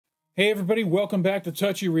Hey everybody, welcome back to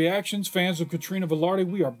Touchy Reactions. Fans of Katrina Velarde,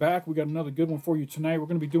 we are back. We got another good one for you tonight. We're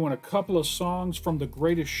going to be doing a couple of songs from the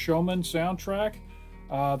Greatest Showman soundtrack.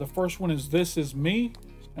 The first one is This Is Me,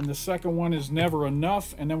 and the second one is Never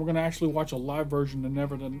Enough, and then we're going to actually watch a live version of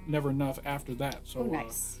Never Enough after that. So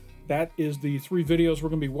nice. That is the three videos we're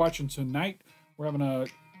going to be watching tonight. We're having a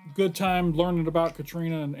good time learning about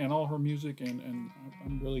Katrina and all her music, and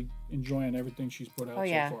I'm really enjoying everything she's put out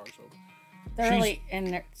so far. So. Thoroughly,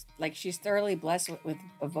 and like she's thoroughly blessed with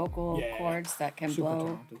vocal cords that can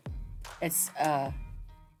blow. Talented.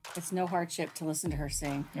 It's no hardship to listen to her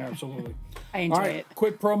sing. Absolutely. I enjoy it.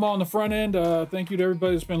 Quick promo on the front end. Thank you to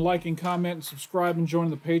everybody that's been liking, commenting, subscribing, joining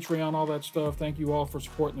the Patreon, all that stuff. Thank you all for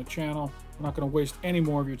supporting the channel. We're not going to waste any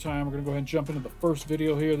more of your time. We're going to go ahead and jump into the first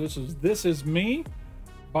video here. This is Me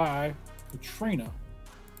by Katrina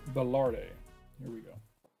Velarde. Here we go.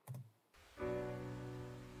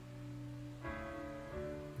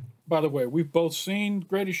 By the way, we've both seen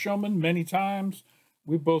Greatest Showman many times.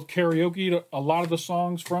 We've both karaoke'd a lot of the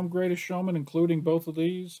songs from Greatest Showman, including both of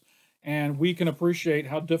these. And we can appreciate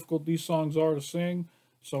how difficult these songs are to sing.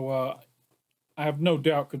 So I have no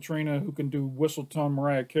doubt Katrina, who can do whistle tone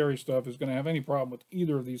Mariah Carey stuff, is going to have any problem with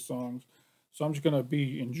either of these songs. So I'm just going to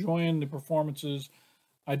be enjoying the performances.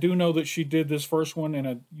 I do know that she did this first one in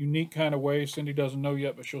a unique kind of way. Cindy doesn't know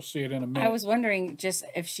yet, but she'll see it in a minute. I was wondering just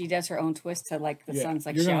if she does her own twist to like the songs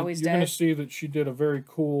like she always does. You're going to see that she did a very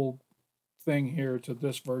cool thing here to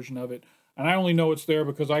this version of it. And I only know it's there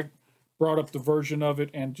because I brought up the version of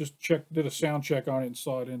it and just did a sound check on it and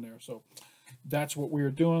saw it in there. So that's what we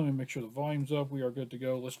are doing. And make sure the volume's up. We are good to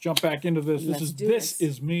go. Let's jump back into this. This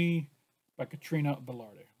is Me by Katrina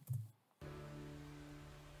Velarde.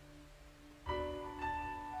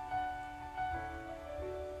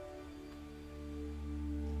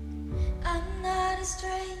 I'm not a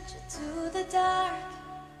stranger to the dark.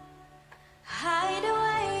 Hide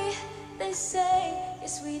away, they say,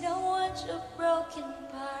 yes, we don't want your broken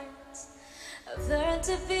parts. I've learned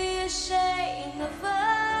to be ashamed of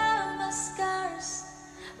all my scars.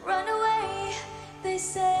 Run away, they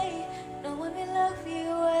say, no one will love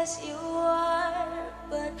you as you are.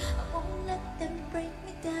 But I won't let them break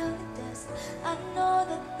me down to dust. I know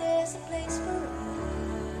that there's a place for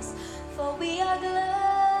us, for we are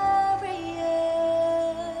glorious.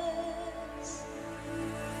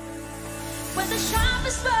 When the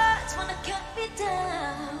sharpest words wanna cut me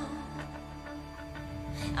down,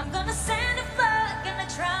 I'm gonna send a flood, gonna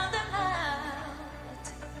drown them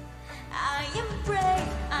out. I am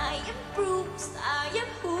brave, I am bruised, I am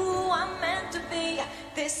who I'm meant to be.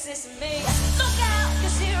 This is me. Look out,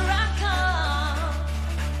 'cause here I come,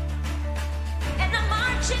 and I'm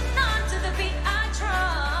marching on to the beat I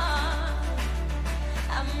drum.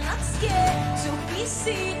 I'm not scared to be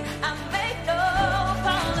seen, I make no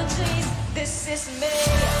apologies. This is me.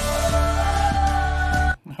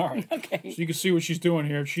 All right. Okay. So you can see what she's doing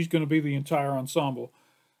here. She's going to be the entire ensemble.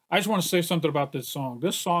 I just want to say something about this song.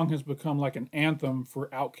 This song has become like an anthem for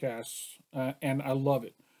outcasts, and I love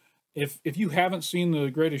it. If you haven't seen The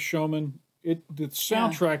Greatest Showman, the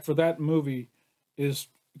soundtrack for that movie is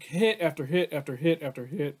hit after hit after hit after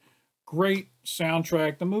hit. Great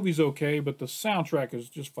soundtrack. The movie's okay, but the soundtrack is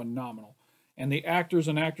just phenomenal. And the actors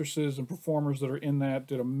and actresses and performers that are in that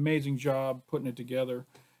did an amazing job putting it together.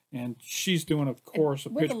 And she's doing, of course,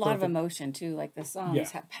 with a lot of emotion too. Like the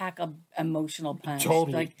songs pack a emotional punch.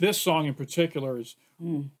 Totally. Like, this song in particular is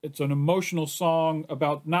it's an emotional song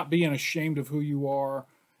about not being ashamed of who you are,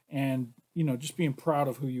 and just being proud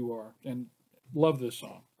of who you are. And love this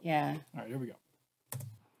song. Yeah. All right, here we go.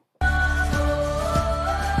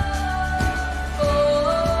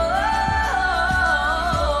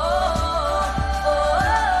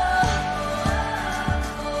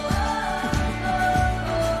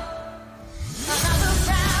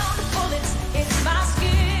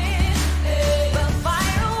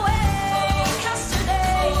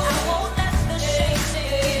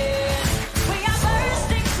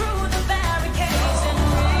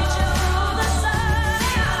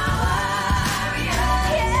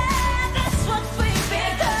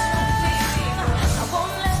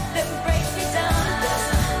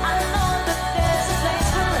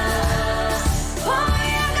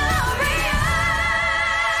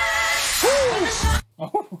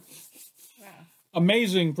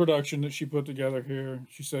 Amazing production that she put together here.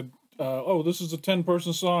 She said, oh, this is a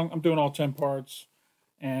 10-person song. I'm doing all 10 parts,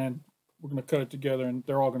 and we're going to cut it together, and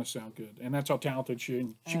they're all going to sound good. And that's how talented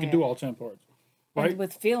she can do all 10 parts. Right? And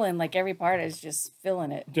with feeling, like every part is just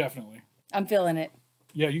feeling it. Definitely. I'm feeling it.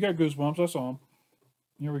 Yeah, you got goosebumps. I saw them.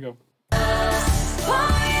 Here we go.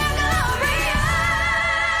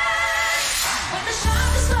 When the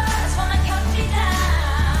sharpest words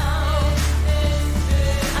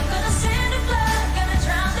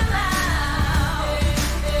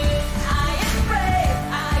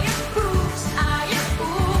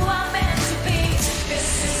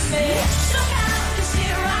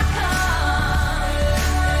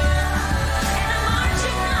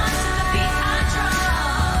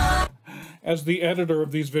as the editor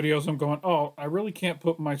of these videos, I'm going, oh, I really can't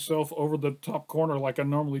put myself over the top corner like I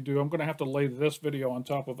normally do. I'm going to have to lay this video on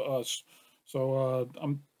top of us. So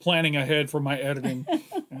I'm planning ahead for my editing.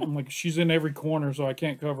 And I'm like, she's in every corner, so I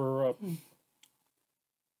can't cover her up.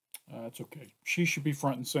 It's okay. She should be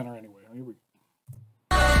front and center anyway. Here we go.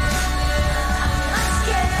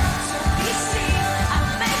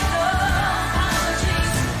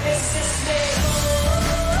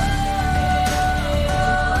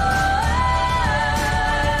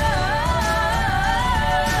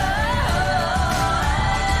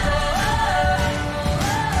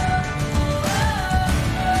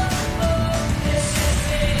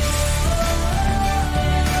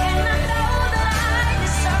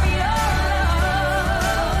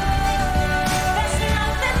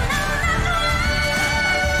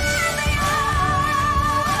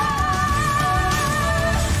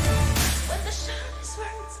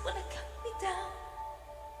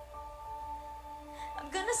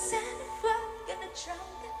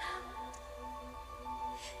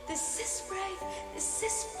 This is brave, this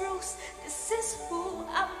is Bruce, this is who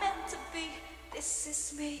I'm meant to be, this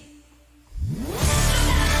is me.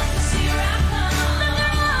 'Cause here I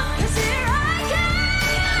come, 'cause here I come,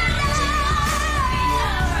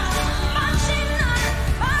 marching on,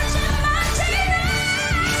 marching, marching on.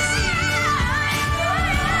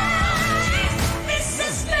 This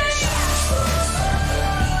is me.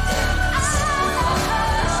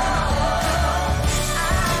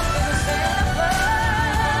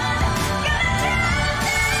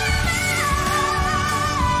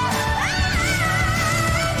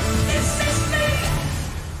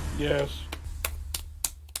 Yes.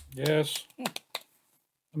 Yes.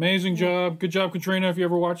 Amazing job. Good job, Katrina, if you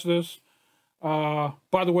ever watch this. By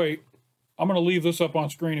the way, I'm going to leave this up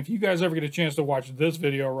on screen. If you guys ever get a chance to watch this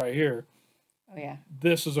video right here. Oh, yeah.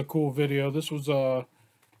 This is a cool video. This was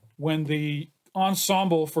when the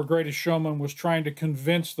ensemble for Greatest Showman was trying to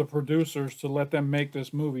convince the producers to let them make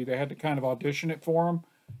this movie. They had to kind of audition it for them.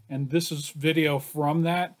 And this is video from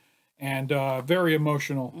that. And very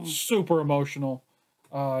emotional. Super emotional.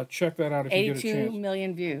 Check that out if you get a chance. 82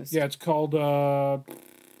 million views. Yeah, it's called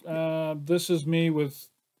This Is Me with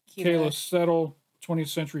Kayla Settle, 20th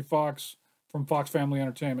Century Fox from Fox Family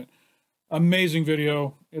Entertainment. Amazing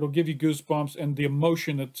video. It'll give you goosebumps, and the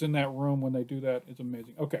emotion that's in that room when they do that is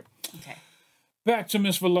amazing. Okay. Okay. Back to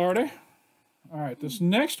Miss Velarde. All right, this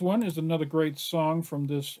next one is another great song from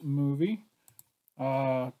this movie.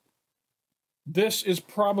 This is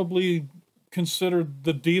probably considered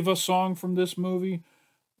the diva song from this movie.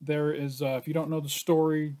 There is, if you don't know the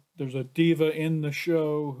story, there's a diva in the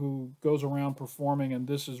show who goes around performing, and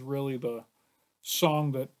this is really the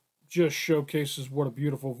song that just showcases what a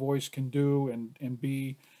beautiful voice can do and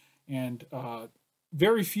be. And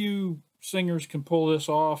very few singers can pull this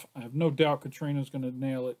off. I have no doubt Katrina's going to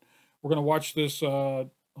nail it. We're going to watch this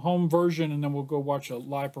home version, and then we'll go watch a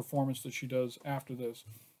live performance that she does after this.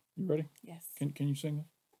 You ready? Yes. Can you sing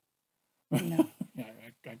this? No. Yeah,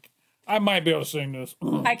 I might be able to sing this.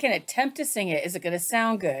 I can attempt to sing it. Is it going to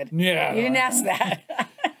sound good? Yeah. You didn't ask that.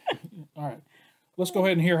 All right. Let's go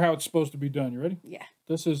ahead and hear how it's supposed to be done. You ready? Yeah.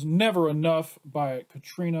 This is Never Enough by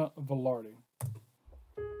Katrina Velarde.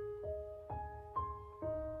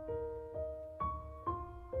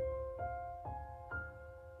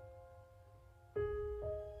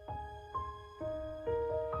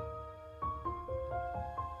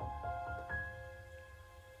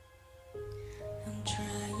 I'm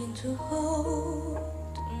trying to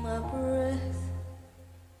hold my breath,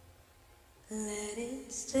 let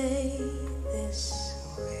it stay this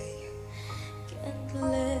way. Can't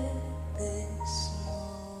let this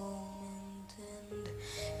moment end.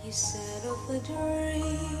 You set off a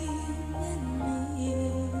dream in me,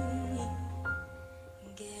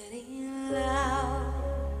 getting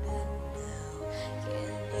louder now.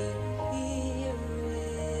 Can you hear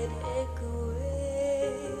it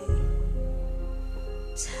echoing?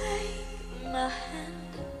 Take my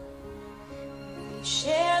hand, will you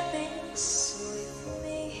share this with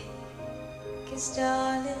me? 'Cause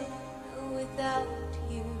darling, without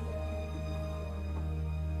you,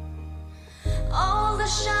 all the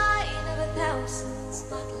shine of 1,000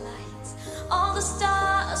 spotlights, all the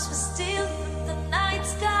stars will still in the night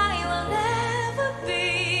sky will never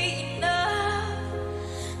be enough,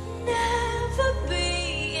 never be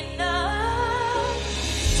enough.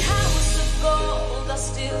 Towers of gold are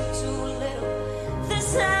still too little.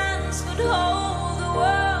 These hands could hold the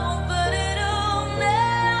world, but it'll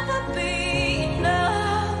never be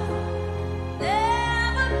enough,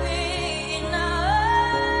 never be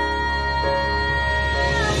enough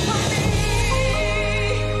for me.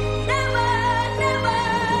 Never, never.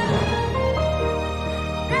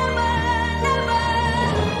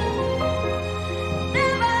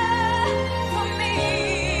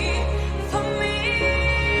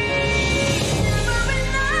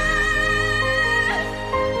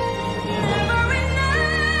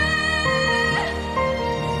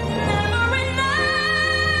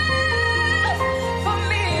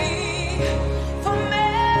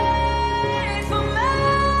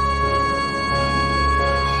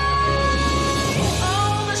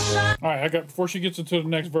 back up before she gets into the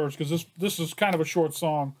next verse, because this is kind of a short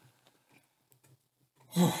song.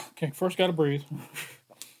 Okay, first got to breathe.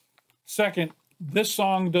 Second, this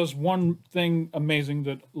song does one thing amazing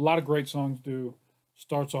that a lot of great songs do.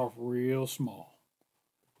 Starts off real small,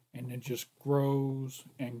 and then just grows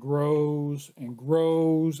and grows and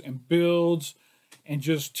grows and builds, and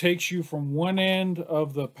just takes you from one end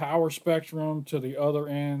of the power spectrum to the other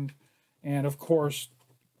end. And of course,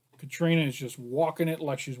 Katrina is just walking it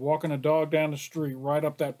like she's walking a dog down the street, right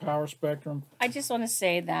up that power spectrum. I just want to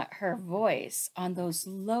say that her voice on those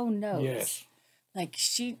low notes, Yes. like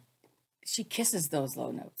she kisses those low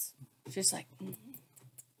notes. Just like,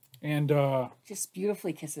 And just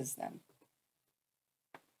beautifully kisses them.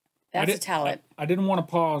 That's a talent. I didn't want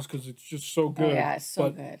to pause because it's just so good. Oh, yeah, it's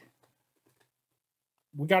so good.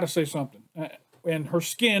 We got to say something. And her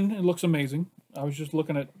skin, it looks amazing. I was just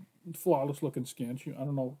looking at flawless looking skin. I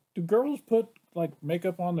don't know. Do girls put like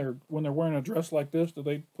makeup on when they're wearing a dress like this? Do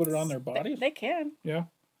they put it on their bodies? They can. Yeah.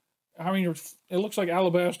 I mean, it looks like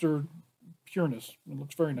alabaster pureness. It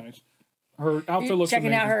looks very nice. Her outfit looks checking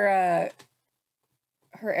amazing. out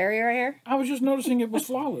her area right here. I was just noticing it was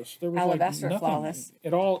flawless. There was Alabaster like nothing. flawless.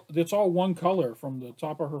 It's all one color from the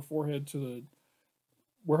top of her forehead to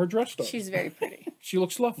where her dress starts. She's very pretty. She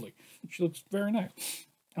looks lovely. She looks very nice.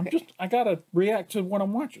 I gotta react to what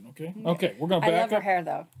I'm watching, okay? Okay, we're gonna back up. I love her hair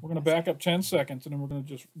though. We're gonna back up 10 seconds, and then we're gonna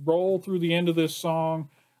just roll through the end of this song,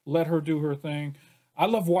 let her do her thing. I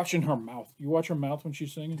love watching her mouth. You watch her mouth when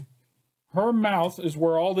she's singing? Her mouth is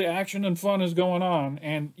where all the action and fun is going on,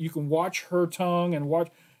 and you can watch her tongue and watch.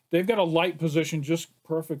 They've got a light position just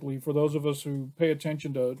perfectly for those of us who pay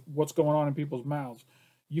attention to what's going on in people's mouths.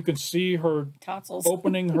 You can see her tonsils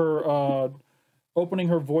opening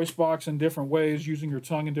her voice box in different ways, using her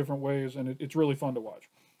tongue in different ways, and it's really fun to watch.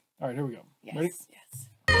 All right, here we go. Yes, Ready? yes.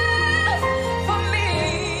 For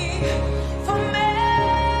me, for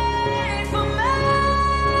me, for me.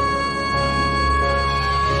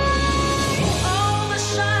 All the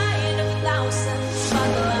shine of thousand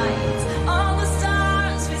spotlights, all the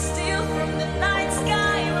stars we steal from the night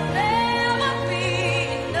sky will never be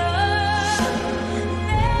enough,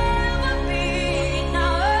 never be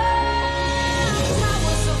enough.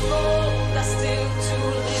 Towers of gold are still too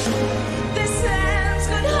little. This hands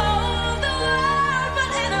could hold the world,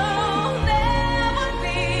 but it'll never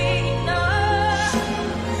be enough,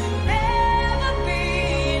 never be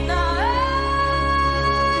enough.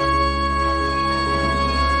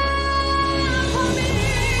 For me,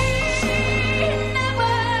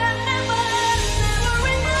 never, never, never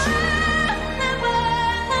enough, never,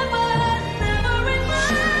 never, never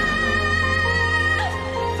enough.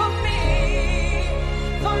 For me,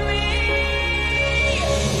 never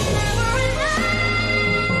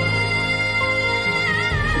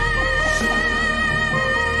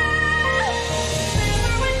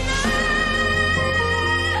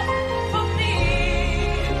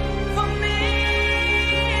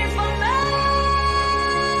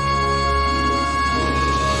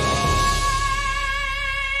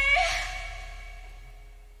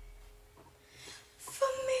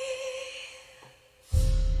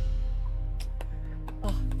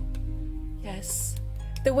Yes.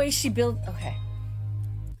 The way she built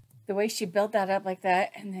the way she built that up like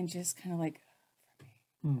that, and then just kind of like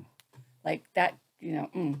like that,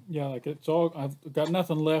 Yeah, like it's all. I've got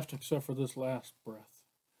nothing left except for this last breath.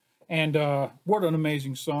 And what an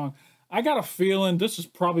amazing song! I got a feeling this is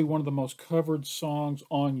probably one of the most covered songs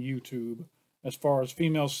on YouTube as far as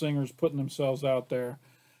female singers putting themselves out there.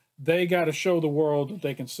 They got to show the world that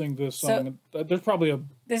they can sing this song. There's probably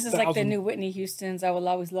this is like the new Whitney Houston's "I Will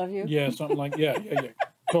Always Love You." Yeah, something like yeah,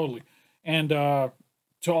 totally. And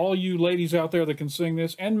to all you ladies out there that can sing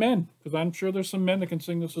this, and men, because I'm sure there's some men that can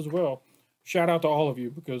sing this as well. Shout out to all of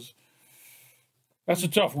you, because that's a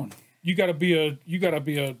tough one. You got to be a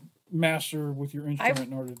master with your instrument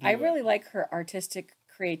in order to do I that. really like her artistic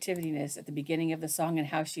creativeness at the beginning of the song and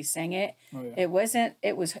how she sang it. Oh, yeah.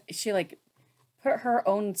 It was she like put her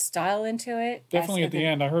own style into it. Definitely at the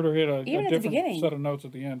end. I heard her hit a Even at the different beginning. set of notes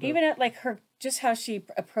at the end. Even at like her, just how she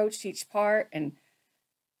approached each part, and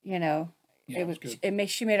Yeah, it was good.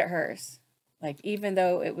 she made it hers. Like, even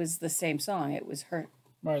though it was the same song, it was her.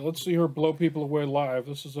 All right, let's see her blow people away live.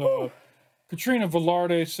 This is Katrina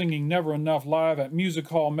Velarde singing Never Enough live at Music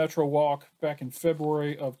Hall Metro Walk back in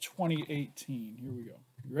February of 2018. Here we go.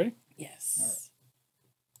 You ready? Yes.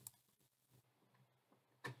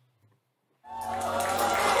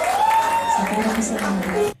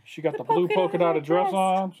 She got the blue polka dotted dress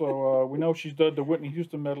on, so we know she's done the Whitney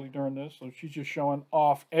Houston medley during this, so she's just showing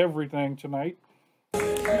off everything tonight.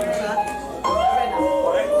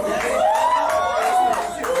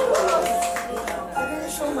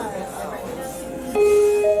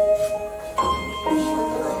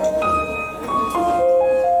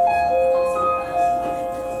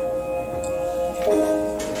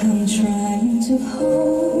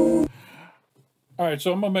 All right,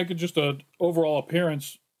 so I'm gonna make it just a overall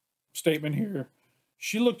appearance statement here.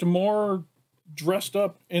 She looked more dressed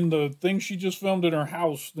up in the thing she just filmed in her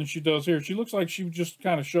house than she does here. She looks like she just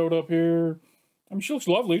kind of showed up here. I mean, she looks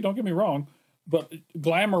lovely, don't get me wrong, but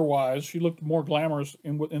glamour-wise, she looked more glamorous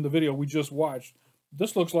in the video we just watched.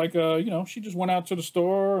 This looks like, you know, she just went out to the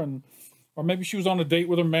store, and or maybe she was on a date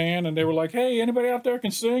with her man, and they were like, "Hey, anybody out there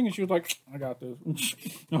can sing?" And she was like, "I got this." You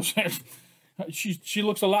know what I'm saying? She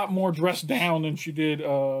looks a lot more dressed down than she did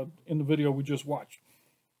in the video we just watched.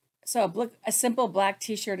 So a simple black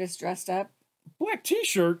T-shirt is dressed up. Black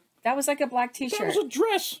T-shirt? That was like a black T-shirt. That was a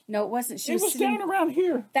dress. No, it wasn't. It was down around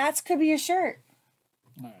here. That could be a shirt.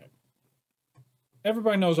 All right.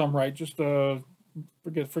 Everybody knows I'm right. Just forget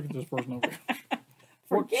this person over here.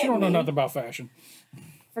 She don't know nothing about fashion.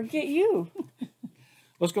 Forget you.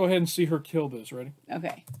 Let's go ahead and see her kill this. Ready?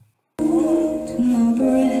 Okay. My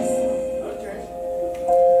breath.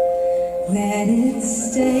 Let it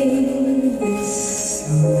stay this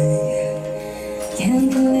way.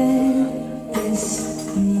 Can't let this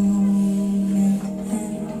moment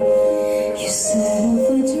end. You settle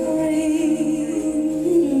for dreaming,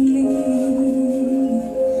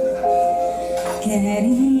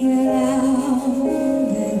 getting louder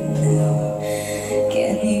now.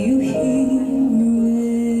 Can you hear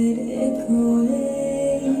it echoing?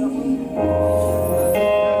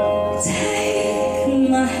 Take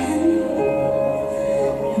my hand.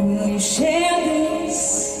 Will you share this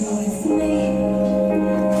with me?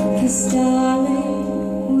 'Cause darling,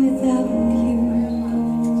 without you,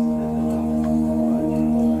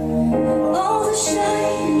 all the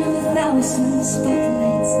shine of 1,000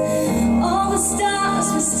 spotlights, all the stars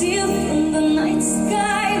we steal from the night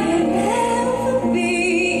sky will never be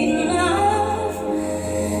enough,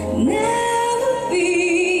 never be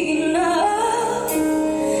enough.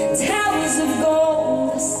 Towers of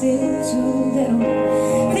gold are still too little.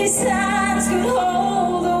 These hands could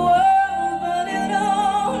hold the world, but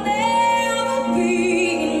it'll never be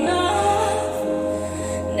enough,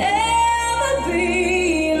 never be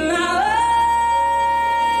enough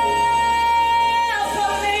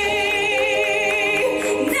for me.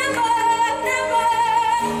 Never, never,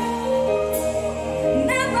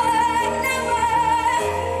 never, never,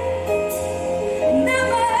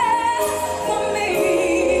 never for me,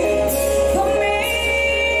 for me.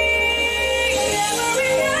 Never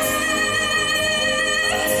enough,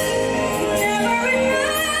 never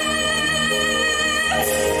enough,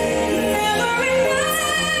 never enough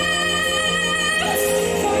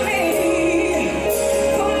for me,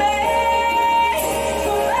 for me,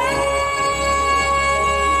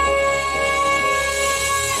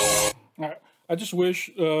 I just wish,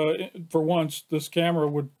 for once, this camera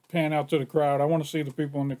would pan out to the crowd. I want to see the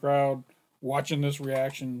people in the crowd watching this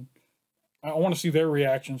reaction. I want to see their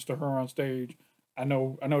reactions to her on stage. I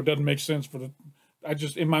know it doesn't make sense for the. I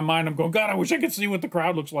just, in my mind, I'm going, God, I wish I could see what the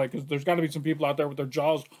crowd looks like, because there's got to be some people out there with their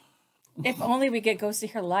jaws. If only we could go see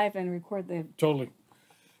her live and record the. Totally.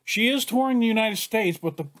 She is touring the United States,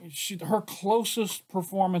 but her closest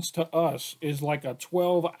performance to us is like a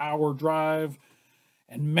 12-hour drive.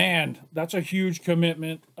 And man, that's a huge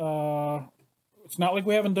commitment. It's not like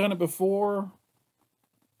we haven't done it before.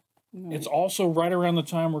 No. It's also right around the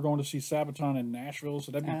time we're going to see Sabaton in Nashville.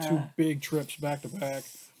 So that'd be 2 big trips back to back.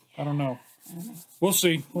 I don't know. We'll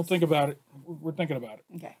see. We'll think about it. We're thinking about it.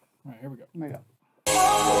 Okay. All right, here we go. Here we go.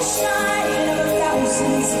 all the shine of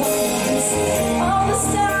 1,000 spotlights, all the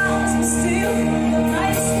stars we steal from the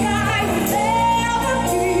night sky will never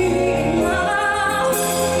be enough,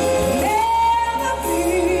 never be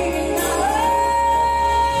enough.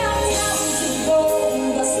 Towers of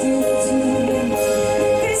gold are still too many.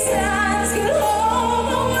 These hands could hold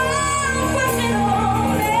the world, but it'll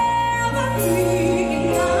never be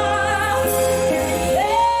enough,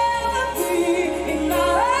 never be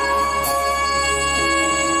enough.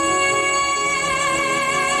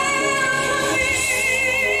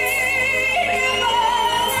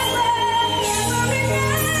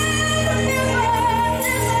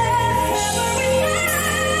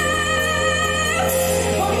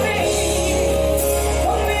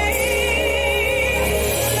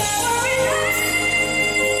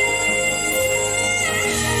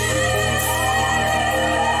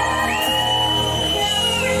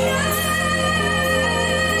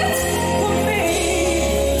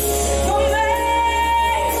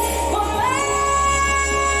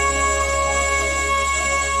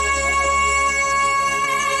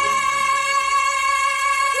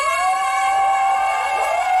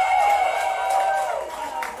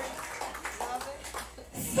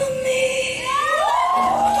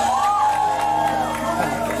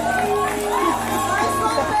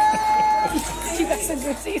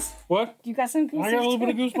 What? You got some goosebumps? I got a little bit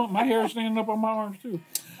of goosebumps. My hair is standing up on my arms too.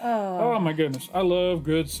 Oh my goodness. I love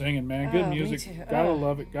good singing, man. Good music. Me too. Gotta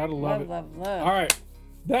love it. Gotta love it. Love. All right.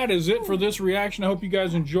 That is it for this reaction. I hope you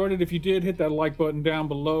guys enjoyed it. If you did, hit that like button down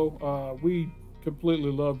below. We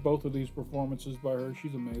completely love both of these performances by her.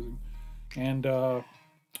 She's amazing. And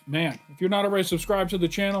man, if you're not already subscribed to the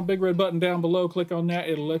channel, big red button down below. Click on that.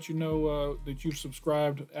 It'll let you know that you've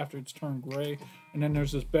subscribed after it's turned gray. And then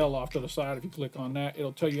there's this bell off to the side. If you click on that,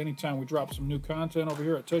 it'll tell you anytime we drop some new content over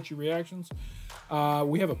here at Touchy Reactions.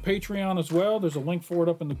 We have a Patreon as well. There's a link for it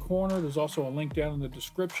up in the corner. There's also a link down in the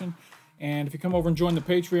description. And if you come over and join the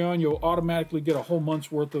Patreon, you'll automatically get a whole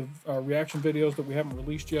month's worth of reaction videos that we haven't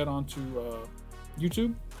released yet onto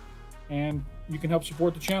YouTube. And you can help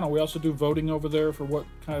support the channel. We also do voting over there for what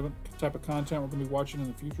type of content we're going to be watching in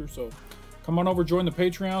the future. So come on over, join the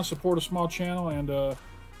Patreon, support a small channel, and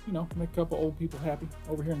you know, make a couple old people happy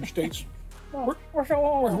over here in the States. We're so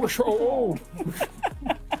old. We're so old.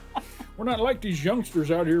 We're not like these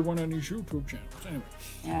youngsters out here running these YouTube channels. Anyway.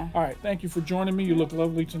 Yeah. All right. Thank you for joining me. You look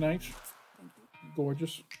lovely tonight.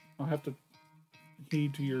 Gorgeous. I'll have to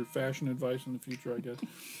heed to your fashion advice in the future, I guess.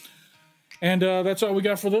 And that's all we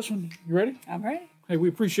got for this one. You ready? I'm ready. Hey, we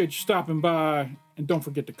appreciate you stopping by. And don't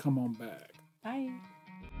forget to come on back. Bye.